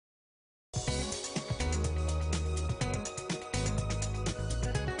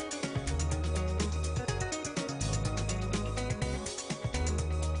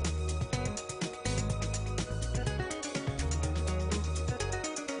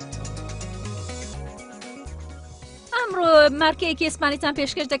ئەمڕۆ مارکەیەکی ئیسپانیتان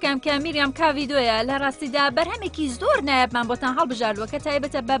پێشکەش دەکەم کە میریام کاڤیدۆیە لە ڕاستیدا بەرهەمێکی زۆر نایابمان بۆتان هەڵبژاردووە کە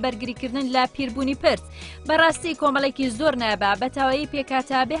تایبەتە بە بەرگریکردن لە پیربوونی پرت بەڕاستی کۆمەڵێکی زۆر نایابە بە تەواوی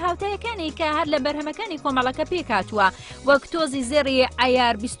پێکاتە بێ هاوتایەکانی کە هەر لە بەرهەمەکانی کۆمەڵەکە پێکاتووە وەک تۆزی زێڕی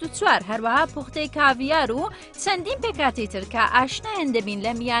ئایار 24 هەروەها پوختەی کاڤیار و چەندین پێکاتی تر کە ئاشنایان دەبین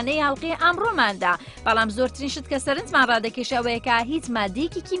لە میانەی هەڵقەی ئەمڕۆماندا بەڵام زۆرترین شت کە سەرنجمان ڕادەکێشە ئەوەیە کە هیچ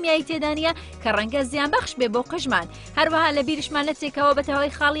مادەیەکی کیمیایی تێدا نیە کە ڕەنگە زیانبەخش بێ بۆ قژمان هەروەها لە بیرشمان نەچێکەوە بە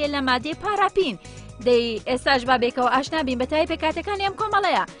تەواوی خاڵیە لە مادەی پاراپین دەی ئێستاش بابێکەوە ئاشنابین بە تای پێکاتەکانی ئەم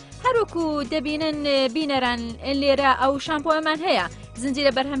کۆمەڵەیە هەروکو دەبینن بینەران لێرە ئەو شامپۆیەمان هەیە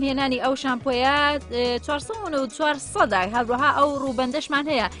زنجیرە بەرهەمهێنانی ئەو شامپۆیە 400 هەروەها ئەو ڕووبەندەشمان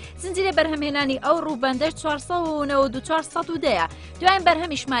هەیە زنجیرە بەرهەمهێنانی ئەو ڕووبەندەش 492 دوایین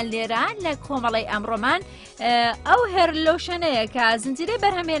بەرهەمیشمان لێرە لە کۆمەڵی ئەمڕۆمان ئەو هەر لۆشەنەیە کە زنجیرە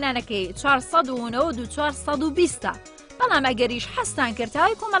بەرهەمهێنانەکەی 420 بەڵام ئەگەریش حەستان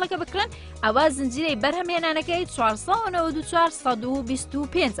کردتەوەی کۆمەڵەکە بکرن ئەوە زنجیرەی بەرهەمهێنانەکەی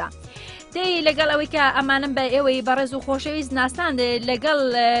 425 دەی لەگەڵ ئەوەی کە ئەمانم بە ئێوەی بەڕێز و خۆشەویست ناسان لەگەڵ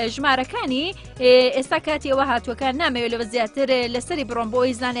ژمارەکانی ئێستا کاتیەوە هاتووەکە نامەوێت لەوە زیاتر لەسەری بڕۆم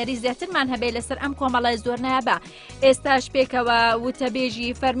بۆی زانێری زیاترمان هەبێت لەسەر ئەم کۆمەڵای زۆر نایابە ئێستاش پێکەوە وتەبێژی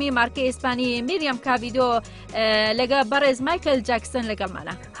فەرمی مارکەی ئیسپانی میریام کاڤیدۆ لەگە بەڕێز مایکل جاکسن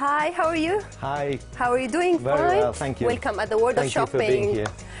لەگەڵمانە. Hi, how are you? Hi. How are you doing? Very well, thank you. Welcome at the World of Shopping. Thank you for being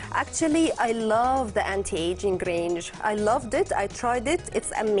here. Actually, I love the anti-aging range. I loved it. I tried it.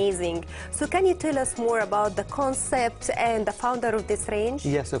 It's amazing. So can you tell us more about the concept and the founder of this range?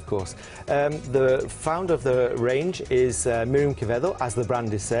 Yes, of course. The founder of the range is Miriam Qevedo, as the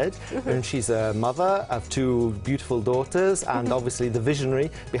brand is said, and she's a mother of 2 beautiful daughters and obviously the visionary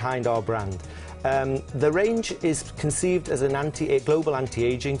behind our brand. The range is conceived as an global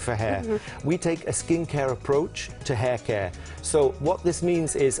anti-aging for hair. We take a skincare approach to hair care. So what this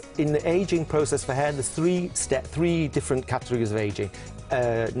means is in the aging process for hair, there's 3 different categories of aging.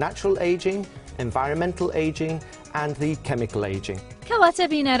 Natural aging, environmental aging and the chemical aging. کەواتە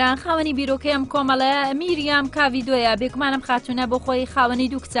بینەران خاوەنی بیرۆکەی ئەم کۆمەڵەیە میریام کاڤیدۆیە بێگومانم خاتونە بۆ خۆی خاوەنی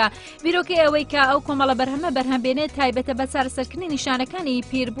دوو کچە بیرۆکەی ئەوەی کە ئەو کۆمەڵە بەرهەمبێنێت تایبەتە بە چارەسەرکردنی نیشانەکانی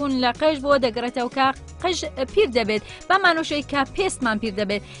پیربوون لە قەش بۆ دەگرێتەوە کە قەش پیر دەبێت بە مانۆشەی کە پێستمان پیر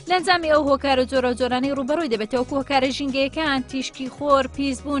دەبێت لە ئەنجامی ئەو هۆکارە جۆرە جۆرانی ڕوبەڕووی دەبێتەوە هۆکارە ژینگەیەکان تیشکی خۆر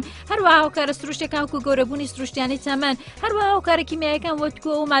پیسبوون هەروەها هۆکارە سروشتەکان وەکو گەورەبوونی سروشتیانی تەمەن هەروەها هۆکارە کیمیاییەکان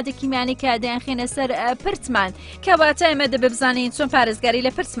وەکو ئەو مادە کیمیانی کە دەیانخێنە سەر پرتمان کەواتە ئێمە دەبێ بزانین چۆن پارێزگاری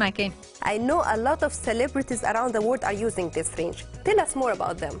لە پرتمان کەین. I know a lot of celebrities around the world are using this range. Tell us more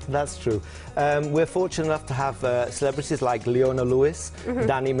about them. That's true. We're fortunate enough to have celebrities like Leona Lewis,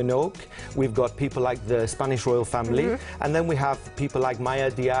 Danny Minogue. We've got people like the Spanish royal family. And then we have people like Maya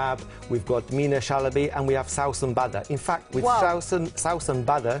Diab. We've got Mina Shalabi. And we have Sausan Badr. In fact, with Sausan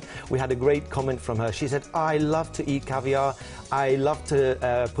Badr, we had a great comment from her. She said, I love to eat caviar. I love to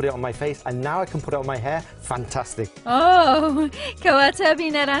put it on my face. And now I can put it on my hair. Fantastic. Oh, کەواتە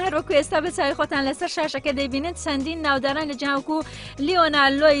بینەران هەروەکو ئێستا بەچاوی خۆتان لەسەر شاشەکە دەبینن چەندین ناوداران لە جیهانکو لیۆنا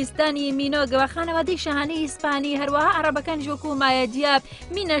لۆیس دانی مینۆگەوە خانەوادەی شاهانەی ئیسپانی هەروەها عەرەبەکانی وەکو مایە دیاب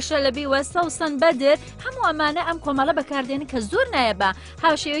مینە شەلەبی وە سەوسەن بەدر هەموو ئەمانە ئەم کۆمەڵە بەکاردێنن کە زۆر نایەبە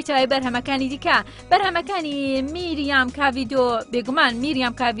هاوشێوەی تەواوی بەرهەمەکانی دیکە بەرهەمەکانی میریام کاڤیدۆ بێگومان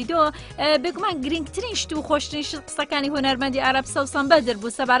میریام کاڤیدۆ بێگومان گرنگترین شت و خۆشترین شت قسەکانی هونەرمەندی عەرەب سەوسەن بەدر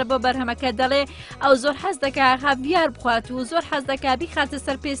بوو سەبارەت بۆ بەرهەمەکە دەڵێ ئەو زۆر حەز دەکا خاڤیار بخوات و زۆر حەز دەکا بیخاتە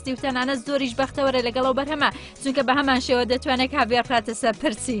سەر پێستی و تەنانەت زۆریش بەختەوەرە لەگەڵەوە بەرهەمە چونکە بە هەمان شێوە دەتوانێت کاڤیار بخاتە سەر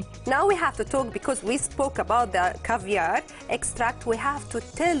پرچی. Now we have to talk because we spoke about the caviar extract. We have to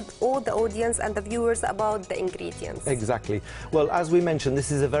tell all the audience and the viewers about the ingredients. Exactly. Well, as we mentioned,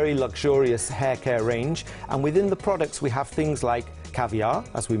 this is a very luxurious hair care range. And within the products, we have things like caviar,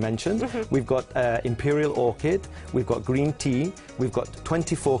 as we mentioned. We've got imperial orchid. We've got green tea. We've got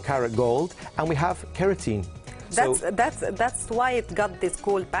 24-karat gold. And we have keratin. That's why it got this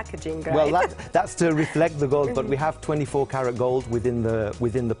gold packaging, right? Well, that's to reflect the gold, but we have 24-karat gold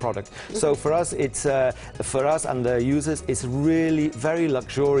within the product. So for us, it's for us and the users, it's really very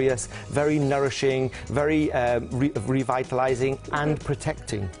luxurious, very nourishing, very revitalizing and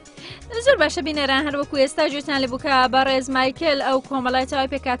protecting. زۆر باشە بینەران هەروەکو ئێستا گوێتان لێ بووکە بەڕێز مایکل ئەو کۆمەڵای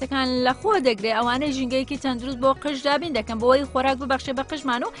تەواوی پێکاتەکان لە خۆ دەگرێت ئەوانەی ژینگەیەکی تەندروست بۆ قژ دابین دەکەن بۆەوەی خۆراک ببەخشێ بە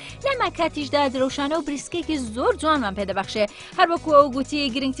قژمان و لەما کاتیشدا درەوشانە و بریسکێکی زۆر جوانمان پێدەبەخشێ هەروەکو ئەو گوتی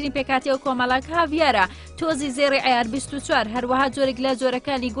گرنگترین پێکاتی ئەو کۆمەڵە کاڤیارە تۆزی زێڕی ئایار 24 هەروەها جۆرێک لە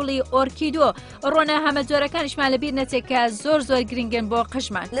جۆرەکانی گوڵی ئۆرکیدۆ ڕۆنە هەمە جۆرەکانیشمان لەبیر نەچێت کە زۆر گرنگن بۆ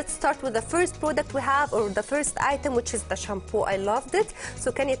قژمان. Let's start with the first product we have or the first item which is the shampoo. I loved it.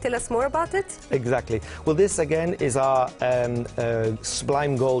 So can you tell us us more about it? Exactly. Well, this again is our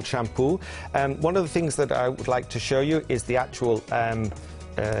Sublime Gold shampoo. One of the things that I would like to show you is the actual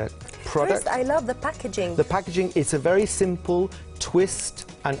product. First, I love the packaging. The packaging is a very simple twist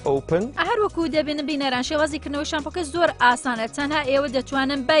and open. هەر وەکو دەبێنن بینەران شێوازی کردنەوە شامپۆکە زۆر ئاسانە تەنها ئێوە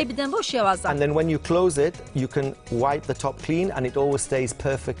دەتوانن بای بدەن بۆ شێوازە. And then when you close it, you can wipe the top clean and it always stays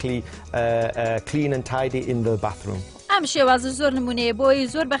perfectly clean and tidy in the bathroom. ئەم شێوازە زۆر نمونەیە بۆی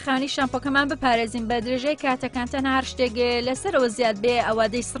زۆر بە خاوەنی شامپۆکەمان بپارێزین بە درێژەی کاتەکان تەنها هەر شتێک لەسەرەوە زیاد بێ ئەوە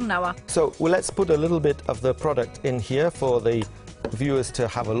دەیسڕنەوە. So well, let's put a little bit of the product in here for the viewers to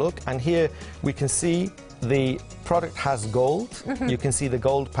have a look, and here we can see the product has gold. You can see the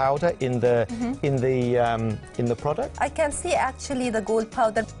gold powder in the product. I can see actually the gold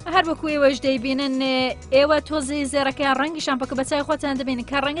powder. هەر وەکو ئێوەش دەیبینن ئێوە تۆزی زێڕەکەیان ڕەنگی شامپۆکە بە چای خۆتان دەبینن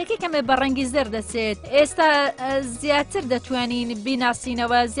کە ڕەنگەکەی کەمێ بە ڕەنگی زێر دەچێت. ئێستا زیاتر دەتوانین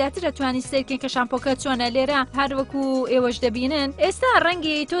بیناسینەوە زیاتر دەتوانین سیرکەین کە شامپۆکە چۆنە لێرە هەر وەکو ئێوەش دەبینن ئێستا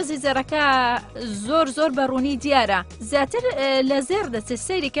ڕەنگی تۆزی زێڕەکە زۆر بە ڕوونی دیارە زیاتر لە زێر دەچێت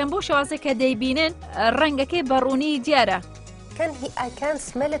سەیریکەم بۆ شێوازە کە دەیبینن ڕەنگەکەی بە ڕوونی دیارە. I can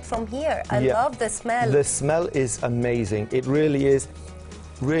smell it from here. I love the smell. The smell is amazing. It really is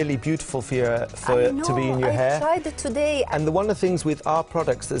really beautiful to be in your hair. I tried it today. And one of the things with our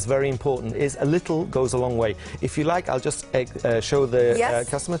products that's very important is a little goes a long way. If you like, I'll just show the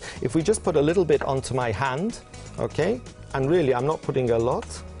customers. If we just put a little bit onto my hand, okay? And really, I'm not putting a lot,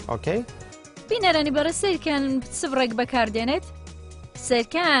 okay? بینەرانی بەڕێ سیرکەن سڤڕێک بەکاردێنێت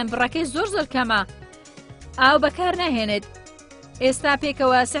سیرکەن بڕەکەی زۆر کەمە ئاو بەکار ناهێنێت ئێستا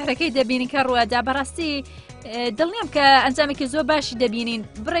پێکەوە سەحرەکەی دەبینین کە ڕوەدا بەڕاستی دڵنیام کە ئەنجامێکی زۆر باشی دەبینین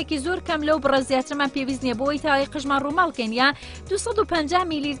بڕێکی زۆر کەم لەو بڕە زیاترمان پێویست نییە بۆی تاوای قژمان ڕووماڵکەین یا 250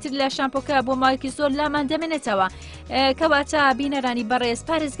 میلیلیتر لە شامپۆکە بۆ ماوەیەکی زۆر لامان دەمێنێتەوە کەواتە بینەرانی بەڕێز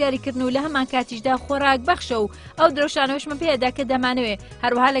پارێزگاریکردن و لە هەمان کاتیشدا خۆراک بەخشە و ئەو درۆشانەوەشمە پێدا کە دەمانەوێت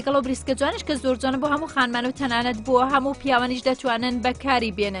هەروەها لەگەڵ بریسکە جوانش کە زۆر جوانە بۆ هەموو خانمان و تەنانەت بۆ هەموو پیاوانیش دەتوانن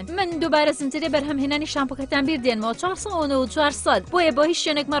بەکاری بێنن من دووبارە زمجرێ بەرهەمهێنانی شامپۆکەتان بیردێنمەوە 400 بۆیە بۆ هیچ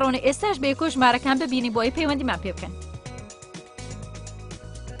شوێنێک مەڕۆنە ئێستاش بە یەکۆ ژمارەکان ببینی بۆی پەیوەندیمان پێ بکەن.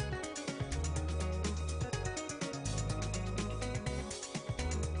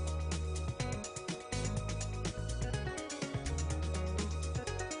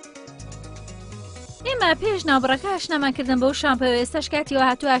 ئێمە پێش ناوبڕەکە ئاشنامانکردن بەو شامپۆ ئێستاش کاتیەوە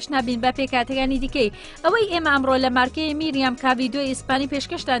هاتووە ئاشنابین بە پێکاتەکانی دیکەی ئەوەی ئێمە ئەمڕۆ لە مارکەی میریام قەڤیدۆی ئیسپانی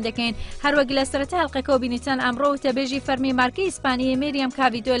پێشکەشتان دەکەین هەروەک لە سەرەتا هەڵقەکەەوە بینیتان ئەمڕۆ وتەبێژی فەرمی مارکەی ئیسپانی میریام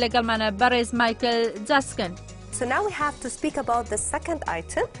قەڤیدۆ لەگەڵمانە بەڕێز مایکل جاسکن. So now we have to speak about the second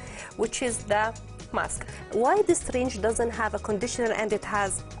item, which is the mask. Why this range doesn't have a conditioner and it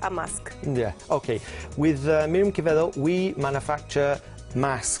has a mask? Yeah, okay. With Miriam Qevedo, we manufacture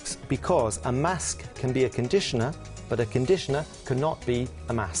masks because a mask can be a conditioner, but a conditioner cannot be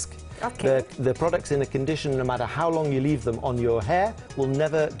a mask. Okay. The products in a conditioner, no matter how long you leave them on your hair, will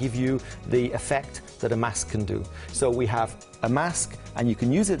never give you the effect that a mask can do. So we have a mask and you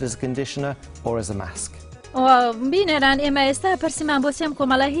can use it as a conditioner or as a mask. بینەران ئێمە ئێستا پرسیمان بۆ سێم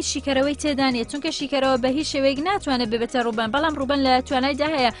کۆمەڵە هیچ شیکەرەوەی تێدانێت چونکە شیکەرەوە بە هیچ شێوەیەک ناتوانێت ببێتە ڕووبەن بەڵام ڕووبەن لە توانایدا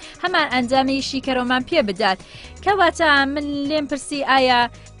هەیە هەمان ئەنجامی شیکەرەوەمان پێ بدات کەواتە من لێم پرسی ئایا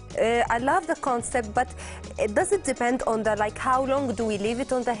I love the concept, but does it depend on how long do we leave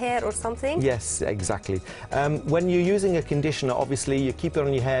it on the hair or something? Yes, exactly. When you're using a conditioner, obviously you keep it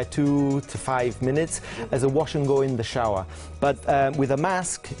on your hair 2 to 5 minutes as a wash and go in the shower. But with a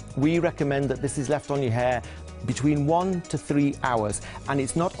mask, we recommend that this is left on your hair between 1 to 3 hours, and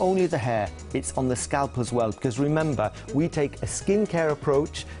it's not only the hair, it's on the scalp as well, because remember, we take a skincare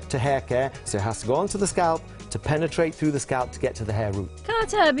approach to hair care, so it has to go onto the scalp to penetrate through the scalp to get to the hair root.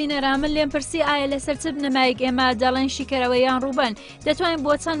 کەواتە بینەران من لێم پرسی ئایا لەسەر چ بنەمایەک ئێمە دەڵێن شیکەرەوە یان ڕووبەن دەتوانین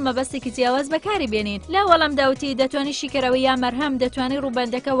بۆ چەند مەبەستێکی جیاواز بەکاری بێنین لە وەڵام داوتی دەتوانین شیکەرەوە یان مەرهەم دەتوانین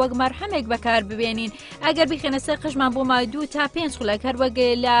ڕووبەندەکە وەک مەرهەمێک بەکار ببێنین ئەگەر بخێنە سەر قژمان بۆ ماوەی 2 تا 5 خولەک هەروەک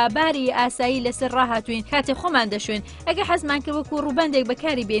لە باری ئاسایی لەسەر ڕاهاتوین کاتێک خۆمان دەشوین ئەگەر حەزمان کرد وەکو ڕووبەندێک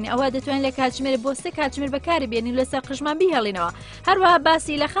بەکاری بێنین ئەوە دەتوانین لە کاتژمێر بۆ 3 کاتژمێر بەکاری بێنین لەسەر قژمان بیهێڵینەوە هەروەها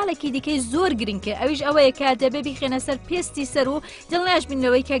باسی لە خاڵێکی دیکەی زۆر گرنگکە ئەویش ئەوەیە کە دەبێ بخێنە سەر پێستی سەر و دڵنیاش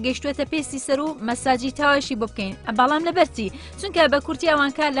بینەوەی کە گەیشتوێتە پێستی سەر و مەساجی تاواشی بۆ بکەین بەڵام لەبەرچی چونکە بە کورتی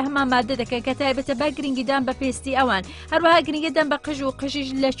ئەوان کار لە هەمان مادە دەکەن کە تایبەتە بە گرنگیدان بە پێستی ئەوان هەروەها گرنگیدان بە قژ و قژیش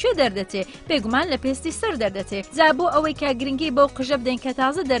لەکوێ دەردەچێ بێگومان لە پێستی سەر دەردەچێ جا بۆ ئەوەی کە گرنگی بەو قژە بدەین کە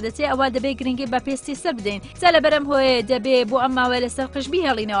تازە دەردەچێ ئەوە دەبێ گرنگی بە پێستی سەر بدەین جا لەبەرەم هۆیە دەبێ بۆ ئەم ماوەیە لەسەر قژ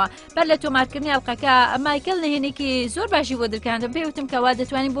بیهێڵینەوە بەر لە تۆمارکردنی ئەڵقەکە مایکل نهێنێکی زۆر باشی بۆ دەرکاندم پێوتم کەوا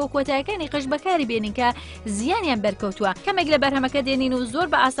دەتوانین بۆ کۆتایەکانی قژ بەکاری بێنین کە زیانیان بەرکەوتووە کەمێک لە بەرهەمەکە دێنین و زۆر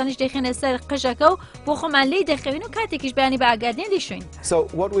بە ئاسانیش دەخێنە سەر قژەکە و بۆ خۆمان لێی دەخەوین و کاتێکیش بەیانی بە ئاگادێن دەیشوین. So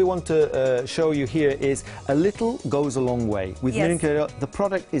what we want to show you here is a little goes a long way. With Miriam qevedo, the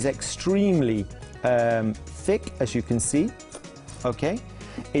product is extremely thick, as you can see. Okay,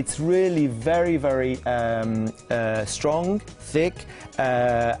 it's really very strong, thick,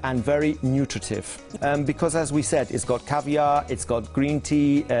 and very nutritive. Because, as we said, it's got caviar, it's got green tea,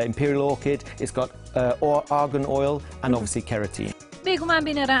 imperial orchid, it's got argan oil, and obviously keratin. بێگومان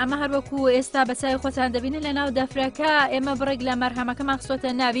بینەرە ئەمە هەروەکو ئێستا بەچای خۆتان دەبینن لە ناو دەفرەکە ئێمە بڕێک لە مەرهەمەکەمان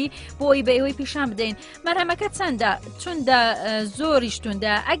خستۆتە ناوی بۆی بە ئێوەی پیشان بدەین. مەرهەمەکە چەندە؟ چوندا زۆریش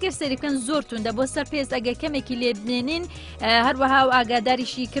توندە، ئەگەر سەیری بکەن زۆر توندە بۆ سەر پێست ئەگەر کەمێکی لێ بنێنین هەروەها و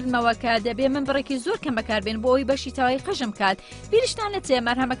ئاگاداریشی کردمەوە کە دەبێ من بڕێکی زۆر کەم بەکاربێن بۆ ئەوی بەشی تەواوی قژم کات. بیریشتان نەچێ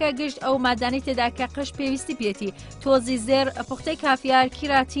مەرهەمەکە گشت ئەو مادانەی تێدا کە قژ پێویستی پێێتی تۆزی زێر، پوختەی کافیار،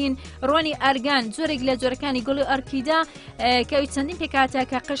 کیراتین، ڕۆنی ئەرگان، جۆرێک لە جۆرەکانی گوڵی ئۆرکیدا کەوی چەندین پێکاتە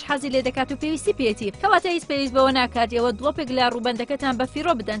کە قژ حەزی لێ دەکات و پێویستی پێێتی کەواتە هیچ پێویست بەوە ناکات ئێوە دڵۆپێک لە ڕووبەندەکەتان بە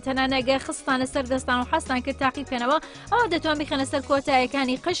فیرۆ بدەن تەنانەگە خستانە سەر دەستان و حەستان کرد تاقی بکەنەوە ئەوە دەتوان بخەنە سەر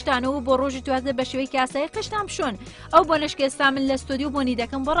کۆتایەکانی قشتان و بۆ ڕۆژی توازە بە شێوەی ئاسایی قشتان بشۆن. ئەو بۆ نشکە ئێستا من لە ستۆدیۆ بۆنی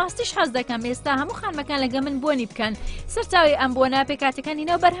دەکەم بۆ ڕاستیش حەز دەکەم ئێستا هەموو خانمەکان لەگە من بۆنی بکەن سەرچاوی ئەم بۆنە پێکاتەکانی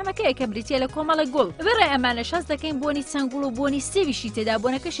ناو بەرهەمەکەیە کە بریتیە لە کۆمەڵە گوڵ بڕێ ئەمانەش حەز دەکەین بۆنی چەنگوڵ و بۆنی سێویشی تێدا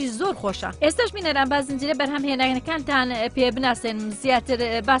بۆنەکەشی زۆر خۆشە. ئێستاش بینەران با زنجیرە بەرهەمهێنانەکانتان پێ بناسێن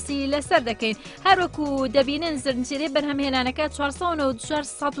زیاتر باسی لەسەر دەکەین هەروەکو دەبینن زنجیرەی بەرهەمهێنانەکە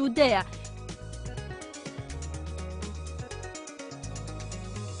 410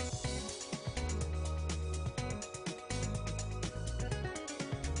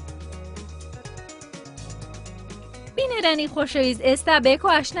 بینەرانی خۆشەویست ئێستا بێک و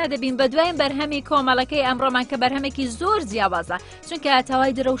ئاشنا دەبین بە دوایین بەرهەمی کۆمەڵەکەی ئەمڕۆمان کە بەرهەمێکی زۆر جیاوازە چونکە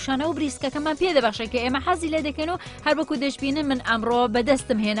تەواوی درەوشانە و بریسکەکەمان پێدەبەخشێت کە ئێمە حەزی لێ دەکەن و هەروەکو دەشبینن من ئەمڕۆ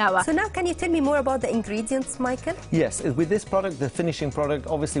بەدەستم هێناوە. So now can you tell me more about the ingredients, Michael? Yes, with this product, the finishing product,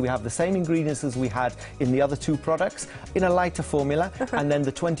 obviously we have the same ingredients as we had in the other two products in a lighter formula, and then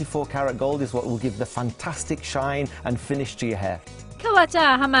the 24-karat gold is what will give the fantastic shine and finish to your hair. کەواتە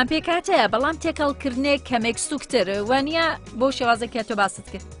هەمان پێکاتەیە بەڵام تێکەڵکردنێک کەمێک سوکتر وانە بۆ شێوازەکە تۆ باست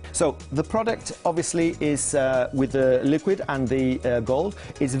کرد. So the product obviously is with the liquid and the gold.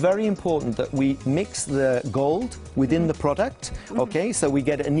 It's very important that we mix the gold within the product, okay? So we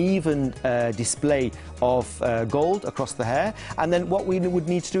get an even display of gold across the hair. And then what we would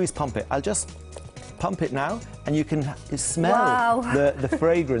need to do is pump it. I'll just pump it now and you can smell the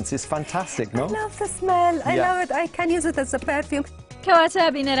fragrance. It's fantastic, no? I love the smell. I love it. I can use it as a perfume. کەواتە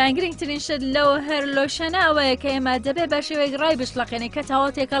بینەران گرنگترین شت لەوە هەر لۆشەنە ئەوەیە کە ئێمە دەبێت بە شێوەیەک ڕای بشلەقێنێ کە تاوا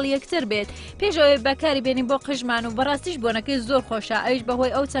تێکەڵ یەکتر بێت پێشەوەی بەکاری بێنین بۆ قژمان و بەڕاستیش بۆنەکەی زۆر خۆشە ئەویش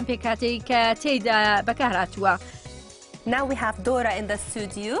بەهۆی ئەو چەند پێکاتەی کە تێیدا بەکارهاتووە. Now we have Dora in the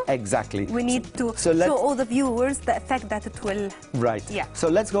studio. Exactly. We need to show all the viewers the effect that it will. Right. Yeah. So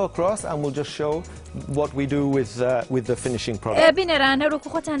let's go across and we'll just show what we do with the finishing product. بینەران هەروەکو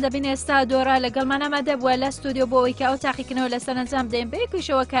خۆتان دەبین ئێستا دۆرا لەگەڵمانەمە دەبووە لە ستودیۆ بۆەوەی کە ئەو تاقیکردنەوە لە سەرنجام دەین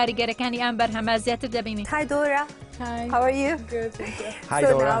بەیەکیشەوە کاریگەرەکانی ئەم بەرهەمە زیاتر دەبینین. Hi Dora. Hi. How are you? Good, thank you. Hi so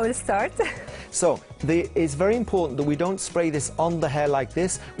Dora. now we'll start. So it's very important that we don't spray this on the hair like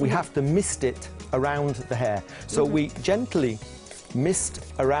this. We have to mist it around the hair. So we gently mist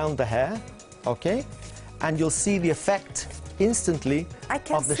around the hair, okay? And you'll see the effect instantly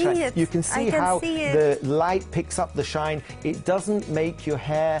of the shine. You can see how the light picks up the shine. It doesn't make your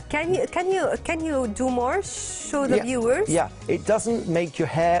hair. Can you do more? Show the viewers. Yeah, it doesn't make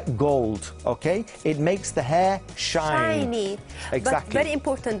your hair gold. Okay, it makes the hair shiny. Exactly. But very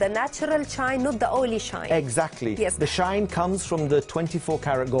important, the natural shine, not the oily shine. Exactly. Yes. The shine comes from the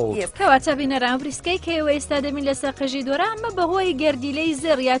 24-karat gold. Yes. کەواتە بینەران بریسکەی کەوە ئێستا دەبین لەسەر قژی دۆرا ئەمە بەهۆی گەردیلەی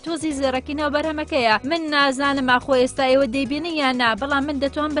زێڕ یا تۆزی زێڕەکی ناو بەرهەمەکەیە من نازانم ئاخۆ ئێستا ئێوە دەیبینن یان نا بەڵام من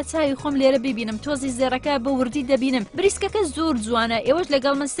دەتوان بە چاوی خۆم لێرە ببینم تۆزی زێڕەکە بە وردی دەبینم بریسکەکە زۆر جوانە ئێوەش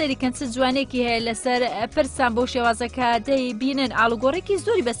لەگەڵ من سەری کەن چ جوانێکی هەیە لەسەر پرسان بۆ شێوازەکە دەیبینن ئاڵوگۆڕێکی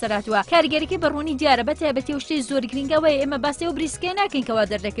زۆری بەسەراتوە کاریگەریەکەی بەڕوونی دیارە بەتایبەتی و شتەی زۆر گرنگەوەی ئێمە باسی ئەو بریسکەی ناکەین کەوا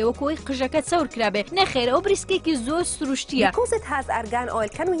دەردەکەی وەکەوەی قژەکە چەور کرابێ نەخێر ئەو بریسکێکی زۆر سروشتیە. Because it has argan oil,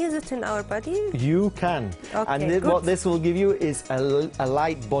 can we use it in our body? You can. Okay, and what this will give you is a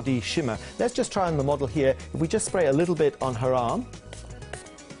light body shimmer. Let's just try on the model here. If we just spray a little bit on her arm,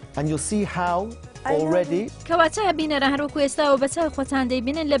 and you'll see how already. کەواتە بینەرە هەروەکو ئێستاوە بەچاو خۆتان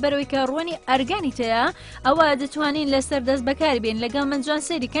دەیبینن لەبەرەوەی کە ڕوونی ئەرگانی تەیە ئەوە دەتوانین لەسەر دەست بەکاری بێن لەگەڵ من جوان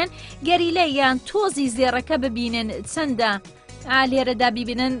سەریکەن گەریلە یان تۆزی زێڕەکە ببینن چەندە لێرەدا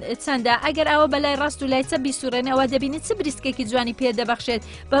بیبینن چەندە ئەگەر ئەوە بەلای ڕاست و لای چە بیسوڕێن ئەوە دەبینێت چ بریسکێکی جوانی پێدەبەخشێت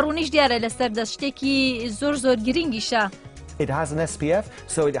بەڕوونیش دیارە لەسەر دەست شتێکی زۆر گرنگیشە. It has an SPF,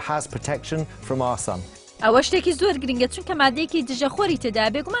 so it has protection from our sun. ئەوە شتێکی زۆر گرنگە چونکە مادەیەکی دژەخۆری تێدا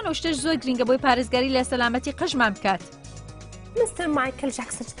بێگومان ئەو شتەش زۆر گرنگە بۆی پارێزگاری لە سەلامەتی قژمان بکات. Mr. Michael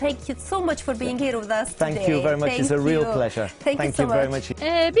Jackson, thank you so much for being here with us today. Thank you very much. It's a real pleasure. Thank you very much.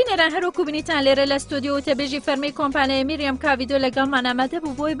 بینەران هەروەکو بینیتان لێرە لە ستودیۆ و تەبێژی فەرمی کۆمپانیای میریام کاڤیدۆ لەگەڵمان ئامادە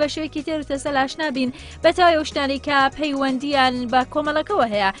بوو بۆی بە شێوەیەکی تێر و تەسەل ئاشنا بین بەتاوای ئەو شتانی کە پەیوەندیان بە کۆمەڵەکەەوە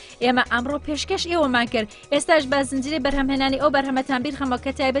هەیە. ئێمە ئەمڕۆ پێشکەش ئێوەمان کرد ئێستاش بە زنجیرەی بەرهەمهێنانی ئەو بەرهەمەتان بیرخەمەوە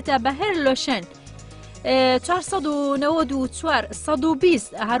کە تایبەتە بە هەر لۆشن 494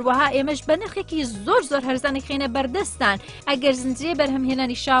 هەروەها ئێمەش بە نرخێکی زۆر هەرزانێک خێنە بەردەستان ئەگەر زنجیرەی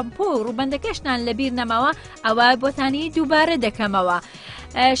بەرهەمهێنانی شامپۆ و ڕووبەندەکەشتان لەبیر نەماوە ئەوە بۆتانی دووبارە دەکەمەوە.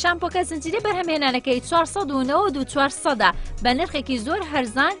 شامپۆکە زنجیرەی بەرهەمهێنانەکەی 494 بە نرخێکی زۆر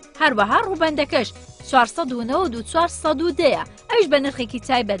هەرزان هەروەها ڕووبەندەکەش 494 ئەوش بە نرخێکی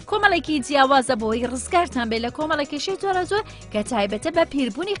تایبەت کۆمەڵێکی جیاوازە بۆی ڕزگارتان بێت لە کۆمەڵێکیشەی زۆر کە تایبەتە بە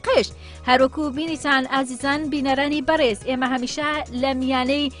پیربوونی قش. هەروەکو بینیتان ئازیزان بینەرانی بەڕێز ئێمە هەمیشە لە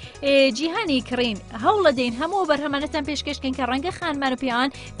میانەی جیهانی کڕین هەوڵ دەین هەموو بەرهەمانەتان پێشکەشکەین کە ڕەنگە خانمان و پیاوان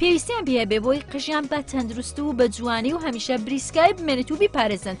پێویستیان پێبێ بۆی قژیان بە تەندروست و بە جوانی و هەمیشە بریسکای بمێنێت و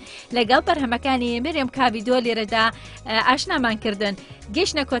بیپارێزن لەگەڵ بەرهەمەکانی میریام کاڤیدۆ لێرەدا ئاشنامان کردن.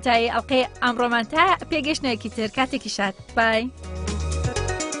 گەیشتنە کۆتایی ئەڵقەی ئەمڕۆمان تا پێگەشتنێکی تر کاتێکی شاد بای.